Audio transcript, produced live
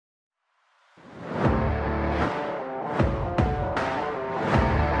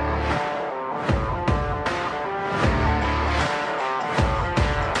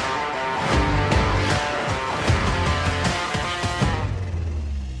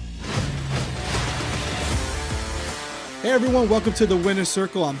Hey everyone, welcome to the Winner's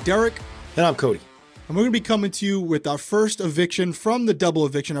Circle. I'm Derek. And I'm Cody. And we're going to be coming to you with our first eviction from the double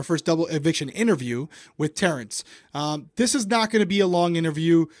eviction, our first double eviction interview with Terrance. This is not going to be a long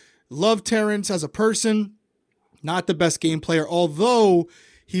interview. Love Terrance as a person, not the best game player, although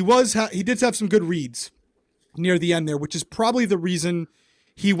he did have some good reads near the end there, which is probably the reason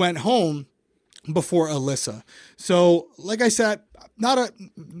he went home before Alyssa. So, like I said, I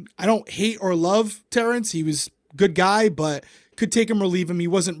don't hate or love Terrance. He was a good guy, but could take him or leave him. He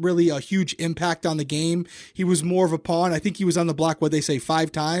wasn't really a huge impact on the game. He was more of a pawn. I think he was on the block, what they say,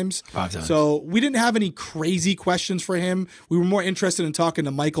 5 times. 5 times. So we didn't have any crazy questions for him. We were more interested in talking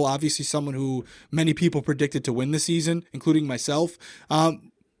to Michael, obviously someone who many people predicted to win the season, including myself.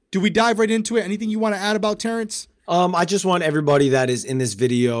 Do we dive right into it? Anything you want to add about Terrance? I just want everybody that is in this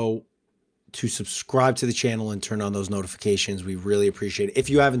video to subscribe to the channel and turn on those notifications. We really appreciate it. If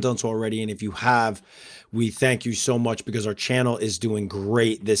you haven't done so already, and if you have, we thank you so much because our channel is doing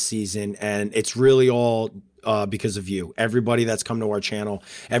great this season, and it's really all because of you. Everybody that's come to our channel,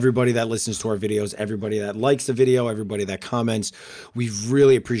 everybody that listens to our videos, everybody that likes the video, everybody that comments, we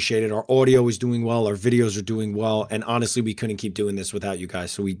really appreciate it. Our audio is doing well, our videos are doing well, and honestly, we couldn't keep doing this without you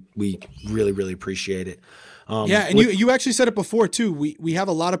guys, so we really, really appreciate it. Yeah, and you actually said it before too. We have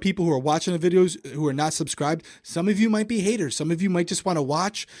a lot of people who are watching the videos who are not subscribed. Some of you might be haters. Some of you might just want to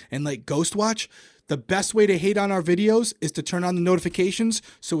watch and like ghost watch. The best way to hate on our videos is to turn on the notifications.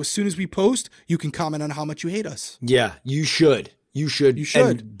 So as soon as we post, you can comment on how much you hate us. Yeah, you should. You should.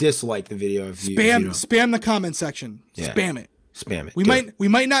 And dislike the video if you don't. Spam the comment section. Yeah. Spam it. Spam it. We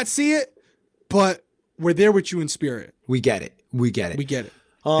might not see it, but we're there with you in spirit. We get it.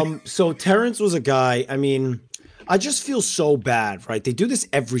 So Terrance was a guy, I mean, I just feel so bad, right? They do this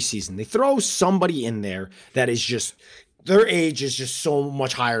every season. They throw somebody in there that is just, their age is just so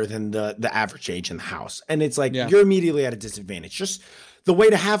much higher than the average age in the house. And it's like, you're immediately at a disadvantage. Just the way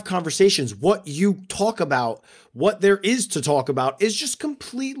to have conversations, what you talk about, what there is to talk about is just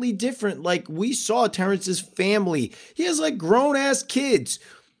completely different. Like we saw Terrance's family. He has like grown ass kids.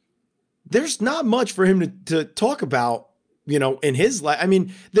 There's not much for him to talk about. You know, in his life, I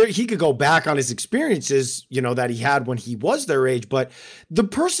mean, he could go back on his experiences, you know, that he had when he was their age. But the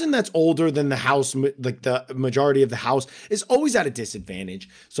person that's older than the house, like the majority of the house, is always at a disadvantage.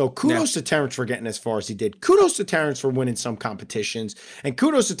 So kudos to Terrance for getting as far as he did. Kudos to Terrance for winning some competitions. And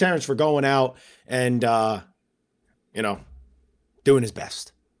kudos to Terrance for going out and, you know, doing his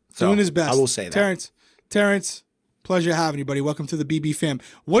best. Doing his best. I will say that. Terrance, pleasure having you, buddy. Welcome to the BB fam.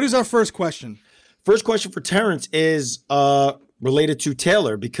 What is our first question? First question for Terrance is related to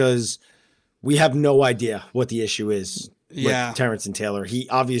Taylor because we have no idea what the issue is with Terrance and Taylor. He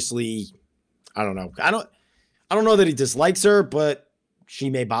obviously, I don't know. I don't know that he dislikes her, but she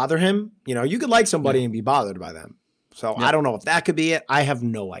may bother him. You know, you could like somebody and be bothered by them. So I don't know if that could be it. I have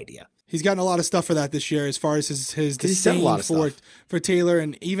no idea. He's gotten a lot of stuff for that this year as far as his disdain for Taylor.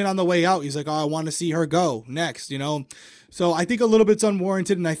 And even on the way out, he's like, oh, I want to see her go next, you know? So I think a little bit's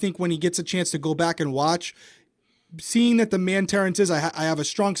unwarranted. And I think when he gets a chance to go back and watch, seeing that the man Terrance is, I have a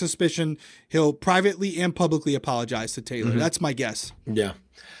strong suspicion he'll privately and publicly apologize to Taylor. Mm-hmm. That's my guess. Yeah.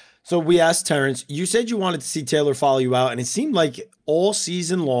 So we asked Terrance, you said you wanted to see Taylor follow you out, and it seemed like all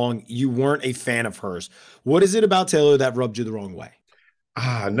season long you weren't a fan of hers. What is it about Taylor that rubbed you the wrong way?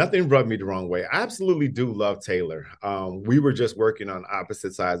 Nothing rubbed me the wrong way. I absolutely do love Taylor. We were just working on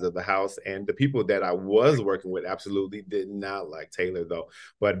opposite sides of the house, and the people that I was working with absolutely did not like Taylor, though.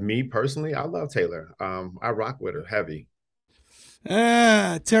 But me personally, I love Taylor. I rock with her heavy.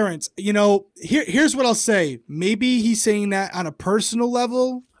 Terrance, you know, here's what I'll say. Maybe he's saying that on a personal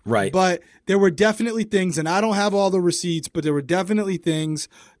level. Right. But there were definitely things, and I don't have all the receipts, but there were definitely things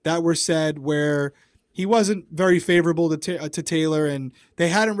that were said where he wasn't very favorable to Taylor, and they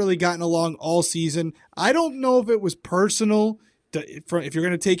hadn't really gotten along all season. I don't know if it was personal. If you're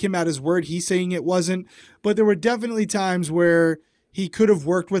going to take him at his word, he's saying it wasn't. But there were definitely times where he could have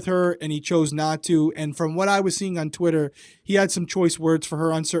worked with her, and he chose not to. And from what I was seeing on Twitter, he had some choice words for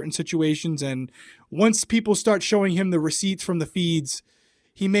her on certain situations. And once people start showing him the receipts from the feeds,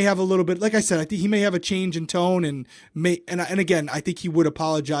 he may have a little bit, like I said, I think he may have a change in tone, and again, I think he would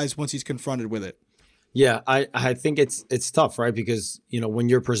apologize once he's confronted with it. Yeah, I think it's tough, right? Because, you know, when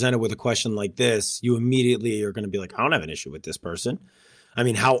you're presented with a question like this, you immediately are going to be like, I don't have an issue with this person. I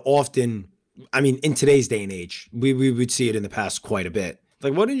mean, how often, in today's day and age, we would see it in the past quite a bit.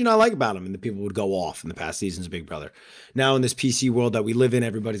 Like, what did you not like about him? And the people would go off in the past seasons of Big Brother. Now in this PC world that we live in,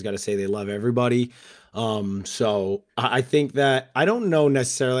 everybody's got to say they love everybody. So I think that, I don't know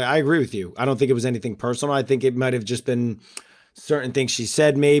necessarily, I agree with you. I don't think it was anything personal. I think it might have just been certain things she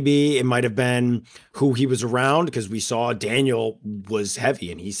said. Maybe it might have been who he was around, because we saw Daniel was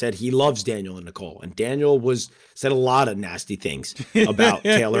heavy and he said he loves Daniel and Nicole, and Daniel said a lot of nasty things about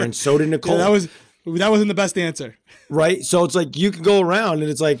Taylor, and so did Nicole. Yeah, that wasn't the best answer. Right. So it's like you can go around and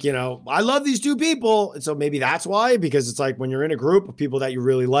it's like, I love these two people. And so maybe that's why, because it's like when you're in a group of people that you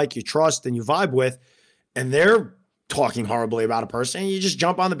really like, you trust, and you vibe with, and they're talking horribly about a person, and you just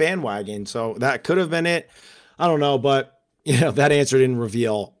jump on the bandwagon. So that could have been it. I don't know. But, that answer didn't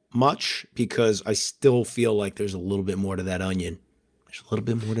reveal much, because I still feel like there's a little bit more to that onion. There's a little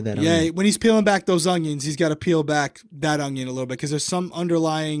bit more to that onion. Yeah. When he's peeling back those onions, he's got to peel back that onion a little bit, because there's some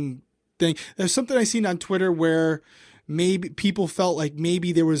underlying thing. There's something I seen on Twitter where maybe people felt like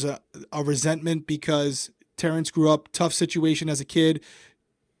maybe there was a resentment because Terrance grew up tough situation as a kid.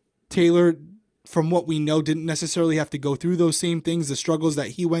 Taylor, from what we know, didn't necessarily have to go through those same things, the struggles that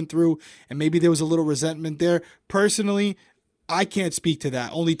he went through, and maybe there was a little resentment there. Personally, I can't speak to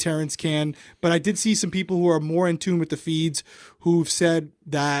that. Only Terrance can. But I did see some people who are more in tune with the feeds who've said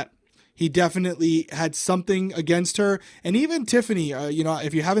that he definitely had something against her. And even Tiffany,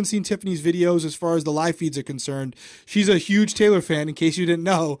 if you haven't seen Tiffany's videos as far as the live feeds are concerned, she's a huge Taylor fan, in case you didn't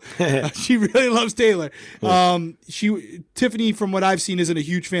know. She really loves Taylor. Tiffany, from what I've seen, isn't a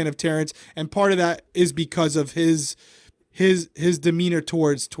huge fan of Terrance, and part of that is because of his demeanor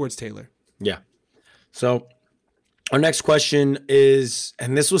towards Taylor. Yeah. So our next question is,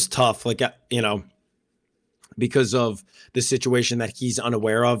 and this was tough, because of the situation that he's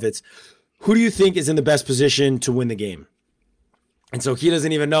unaware of. It's, who do you think is in the best position to win the game? And so he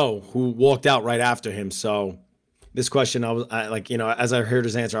doesn't even know who walked out right after him. So this question, as I heard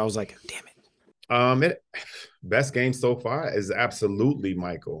his answer, I was like, damn it. Best game so far is absolutely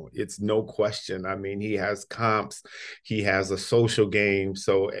Michael. It's no question. I mean, he has comps, he has a social game.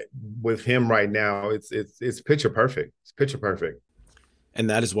 So with him right now, it's picture perfect. It's picture perfect. And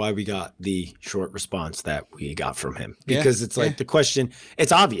that is why we got the short response that we got from him, because it's like the question,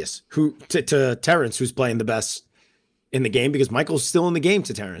 it's obvious who to Terrance who's playing the best in the game, because Michael's still in the game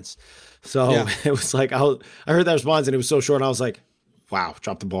to Terrance. So it was like, I heard that response and it was so short. And I was like, wow,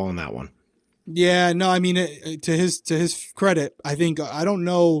 dropped the ball on that one. Yeah, no, I mean, to his credit, I don't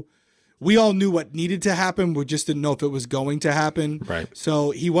know. We all knew what needed to happen. We just didn't know if it was going to happen. Right. So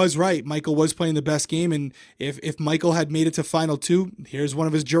he was right. Michael was playing the best game. And if Michael had made it to final two, here's one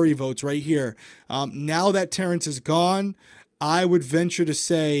of his jury votes right here. Now that Terrance is gone, I would venture to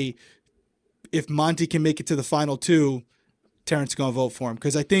say if Monty can make it to the final two, Terrance is going to vote for him,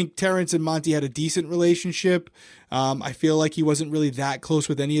 because I think Terrance and Monty had a decent relationship. I feel like he wasn't really that close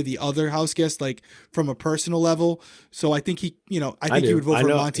with any of the other house guests, like from a personal level. So I think he would vote for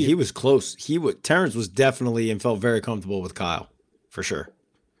Monty. He was close. Terrance was definitely and felt very comfortable with Kyle, for sure.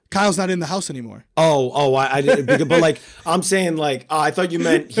 Kyle's not in the house anymore. I didn't. But like, I'm saying, like, I thought you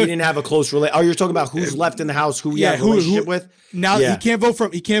meant he didn't have a close relationship. Oh, you're talking about who's left in the house, who he had a relationship with. Now he can't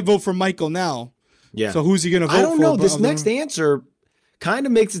vote for Michael now. Yeah. So who's he going to vote for? I don't know. This next answer kind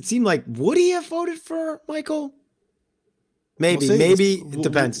of makes it seem like, would he have voted for Michael? Maybe. It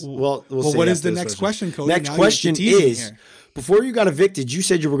depends. We'll see. What is the next question, Cody? Next question is, before you got evicted, you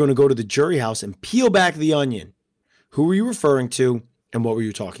said you were going to go to the jury house and peel back the onion. Who were you referring to, and what were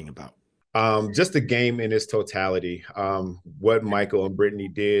you talking about? Just the game in its totality, what Michael and Brittany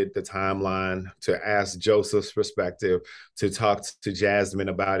did, the timeline, to ask Joseph's perspective, to talk to Jasmine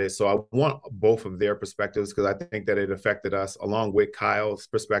about it. So I want both of their perspectives, because I think that it affected us, along with Kyle's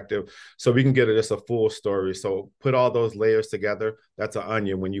perspective, so we can get just a full story. So put all those layers together. That's an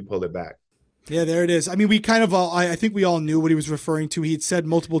onion when you pull it back. Yeah, there it is. I mean, we kind of all, I think we all knew what he was referring to. He'd said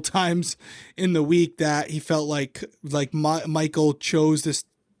multiple times in the week that he felt like Michael chose this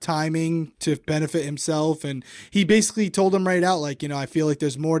timing to benefit himself, and he basically told him right out, like, I feel like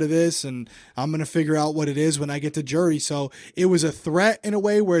there's more to this, and I'm gonna figure out what it is when I get to jury. So it was a threat in a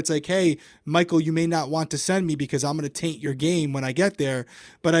way where it's like, hey, Michael, you may not want to send me because I'm gonna taint your game when I get there.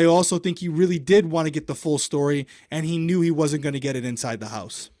 But I also think he really did want to get the full story, and he knew he wasn't going to get it inside the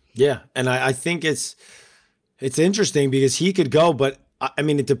house. Yeah, and I think it's interesting because he could go, but I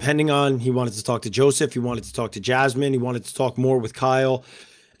mean, depending on, he wanted to talk to Joseph, he wanted to talk to Jasmine, he wanted to talk more with Kyle.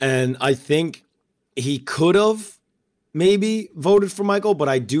 And I think he could have maybe voted for Michael, but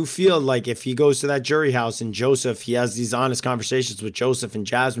I do feel like if he goes to that jury house and Joseph, he has these honest conversations with Joseph and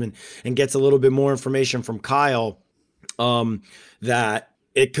Jasmine and gets a little bit more information from Kyle, that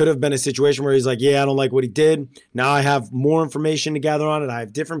it could have been a situation where he's like, yeah, I don't like what he did. Now I have more information to gather on it. I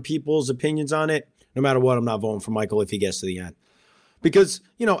have different people's opinions on it. No matter what, I'm not voting for Michael if he gets to the end. Because,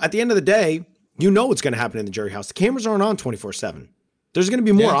 at the end of the day, what's going to happen in the jury house. The cameras aren't on 24/7. There's going to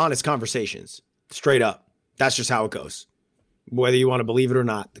be more honest conversations, straight up. That's just how it goes. whether you want to believe it or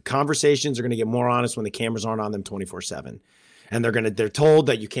not. The conversations are going to get more honest when the cameras aren't on them 24/7. And they're told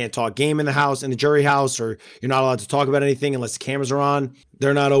that you can't talk game in the house, in the jury house, or you're not allowed to talk about anything unless the cameras are on.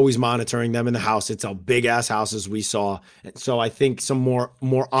 They're not always monitoring them in the house. It's a big ass house, as we saw. And so I think some more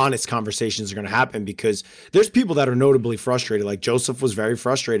honest conversations are going to happen, because there's people that are notably frustrated. Like Joseph was very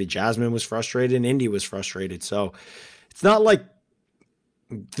frustrated. Jasmine was frustrated, and Indy was frustrated. So it's not like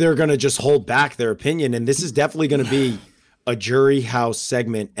they're going to just hold back their opinion. And this is definitely going to be a jury house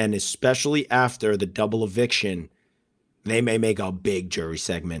segment. And especially after the double eviction, they may make a big jury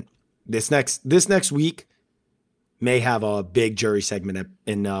segment. This next week may have a big jury segment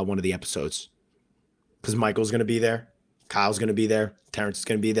in one of the episodes, because Michael's going to be there, Kyle's going to be there, Terrance is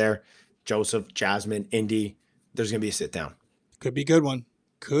going to be there, Joseph, Jasmine, Indy. There's going to be a sit down. Could be a good one.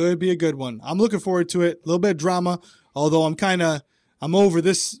 Could be a good one. I'm looking forward to it. A little bit of drama, although I'm over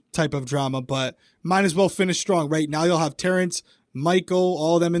this type of drama, but might as well finish strong. Right now you'll have Terrance, Michael,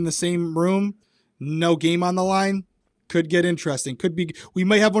 all of them in the same room. No game on the line. Could get interesting. We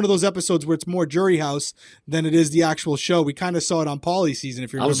may have one of those episodes where it's more jury house than it is the actual show. We kind of saw it on Paulie's season,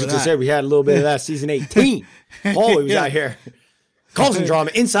 if you remember. I was just going to say, we had a little bit of that season 18. Paulie was out here causing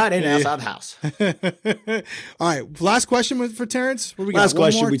drama inside and outside the house. All right. Last question for Terrance. What we got? Last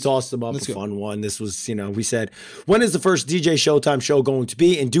question. We tossed them up. A fun one. This was, we said, when is the first DJ Showtime show going to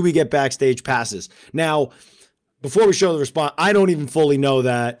be? And do we get backstage passes? Now, before we show the response, I don't even fully know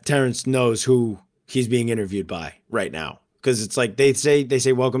that Terrance knows who he's being interviewed by right now, because it's like they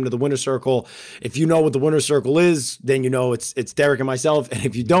say welcome to the winner circle. If you know what the winner circle is, then you know it's Derek and myself, and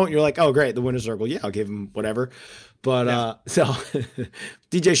if you don't, you're like, oh great, the winner circle, yeah, I'll give him whatever. But so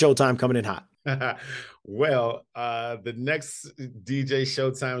DJ Showtime coming in hot. Well, the next DJ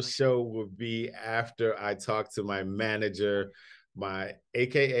Showtime show will be after I talk to my manager, my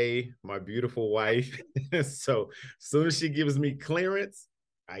AKA my beautiful wife. So as soon as she gives me clearance,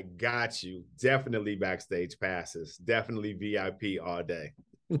 I got you. Definitely backstage passes. Definitely VIP all day.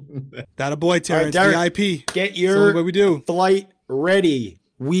 That a boy, Terrance. Right, VIP. Get your what we do. Flight ready.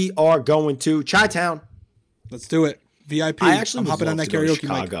 We are going to Chi-Town. Let's do it. VIP. I'm hopping on that karaoke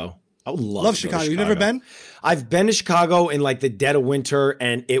Chicago. Mic. I would love Chicago. You never been? I've been to Chicago in like the dead of winter,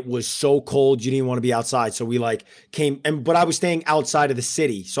 and it was so cold you didn't want to be outside. So we but I was staying outside of the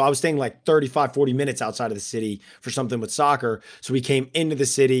city. So I was staying like 35, 40 minutes outside of the city for something with soccer. So we came into the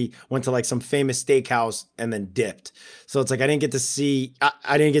city, went to like some famous steakhouse, and then dipped. So it's like I didn't get to see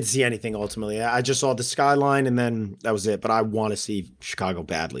anything ultimately. I just saw the skyline, and then that was it. But I want to see Chicago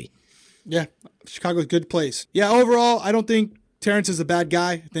badly. Yeah, Chicago's a good place. Yeah, overall, I don't think Terrance is a bad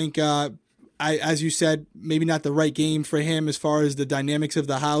guy. I think, as you said, maybe not the right game for him as far as the dynamics of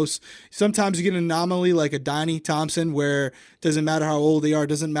the house. Sometimes you get an anomaly like a Donnie Thompson, where it doesn't matter how old they are,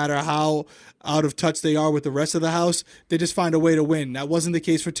 doesn't matter how out of touch they are with the rest of the house, they just find a way to win. That wasn't the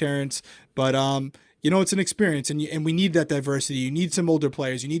case for Terrance, but it's an experience, and we need that diversity. You need some older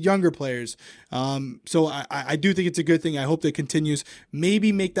players. You need younger players. So I do think it's a good thing. I hope that continues.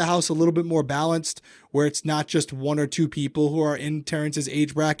 Maybe make the house a little bit more balanced, where it's not just one or two people who are in Terrance's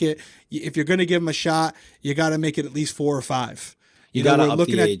age bracket. If you're going to give him a shot, you got to make it at least 4 or 5. You got to up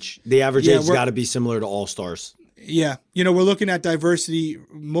the age. The average age has got to be similar to All-Stars. Yeah. We're looking at diversity.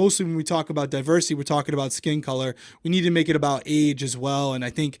 Mostly when we talk about diversity, we're talking about skin color. We need to make it about age as well. And I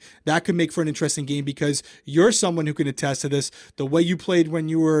think that could make for an interesting game, because you're someone who can attest to this. The way you played when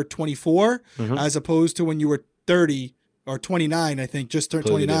you were 24, as opposed to when you were 30 or 29, I think, just turned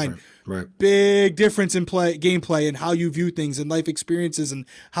 29. Right. Big difference in gameplay and how you view things and life experiences and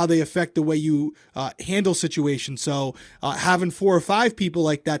how they affect the way you handle situations. So having 4 or 5 people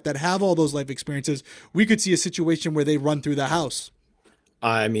like that have all those life experiences, we could see a situation where they run through the house.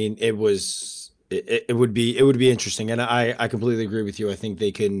 I mean, it would be interesting, and I completely agree with you. I think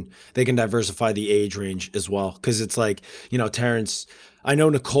they can diversify the age range as well, because it's like, Terrance. I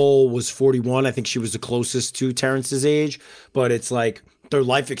know Nicole was 41. I think she was the closest to Terrance's age, but it's like their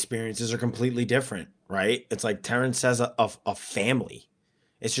life experiences are completely different, right? It's like Terrance has a family.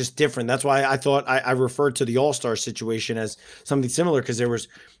 It's just different. That's why I thought I referred to the All-Star situation as something similar, because there was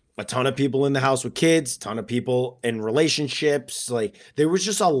a ton of people in the house with kids, ton of people in relationships. Like there was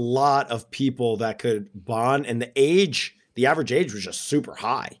just a lot of people that could bond, and the average age was just super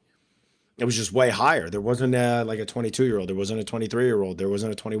high. It was just way higher. There wasn't like a 22-year-old. There wasn't a 23-year-old. There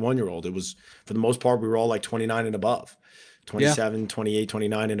wasn't a 21-year-old. It was, for the most part, we were all like 29 and above, 27, 28,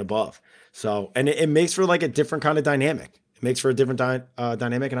 29 and above. So, and it makes for like a different kind of dynamic. It makes for a different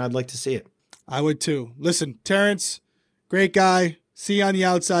dynamic, and I'd like to see it. I would too. Listen, Terrance, great guy. See you on the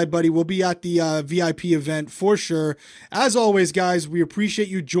outside, buddy. We'll be at the VIP event for sure. As always, guys, we appreciate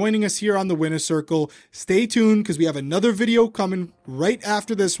you joining us here on the Winner Circle. Stay tuned because we have another video coming right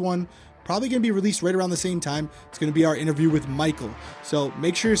after this one. Probably going to be released right around the same time. It's going to be our interview with Michael. So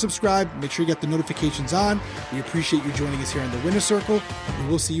make sure you're subscribed. Make sure you get the notifications on. We appreciate you joining us here on the Winner Circle. And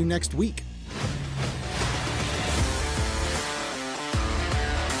we will see you next week.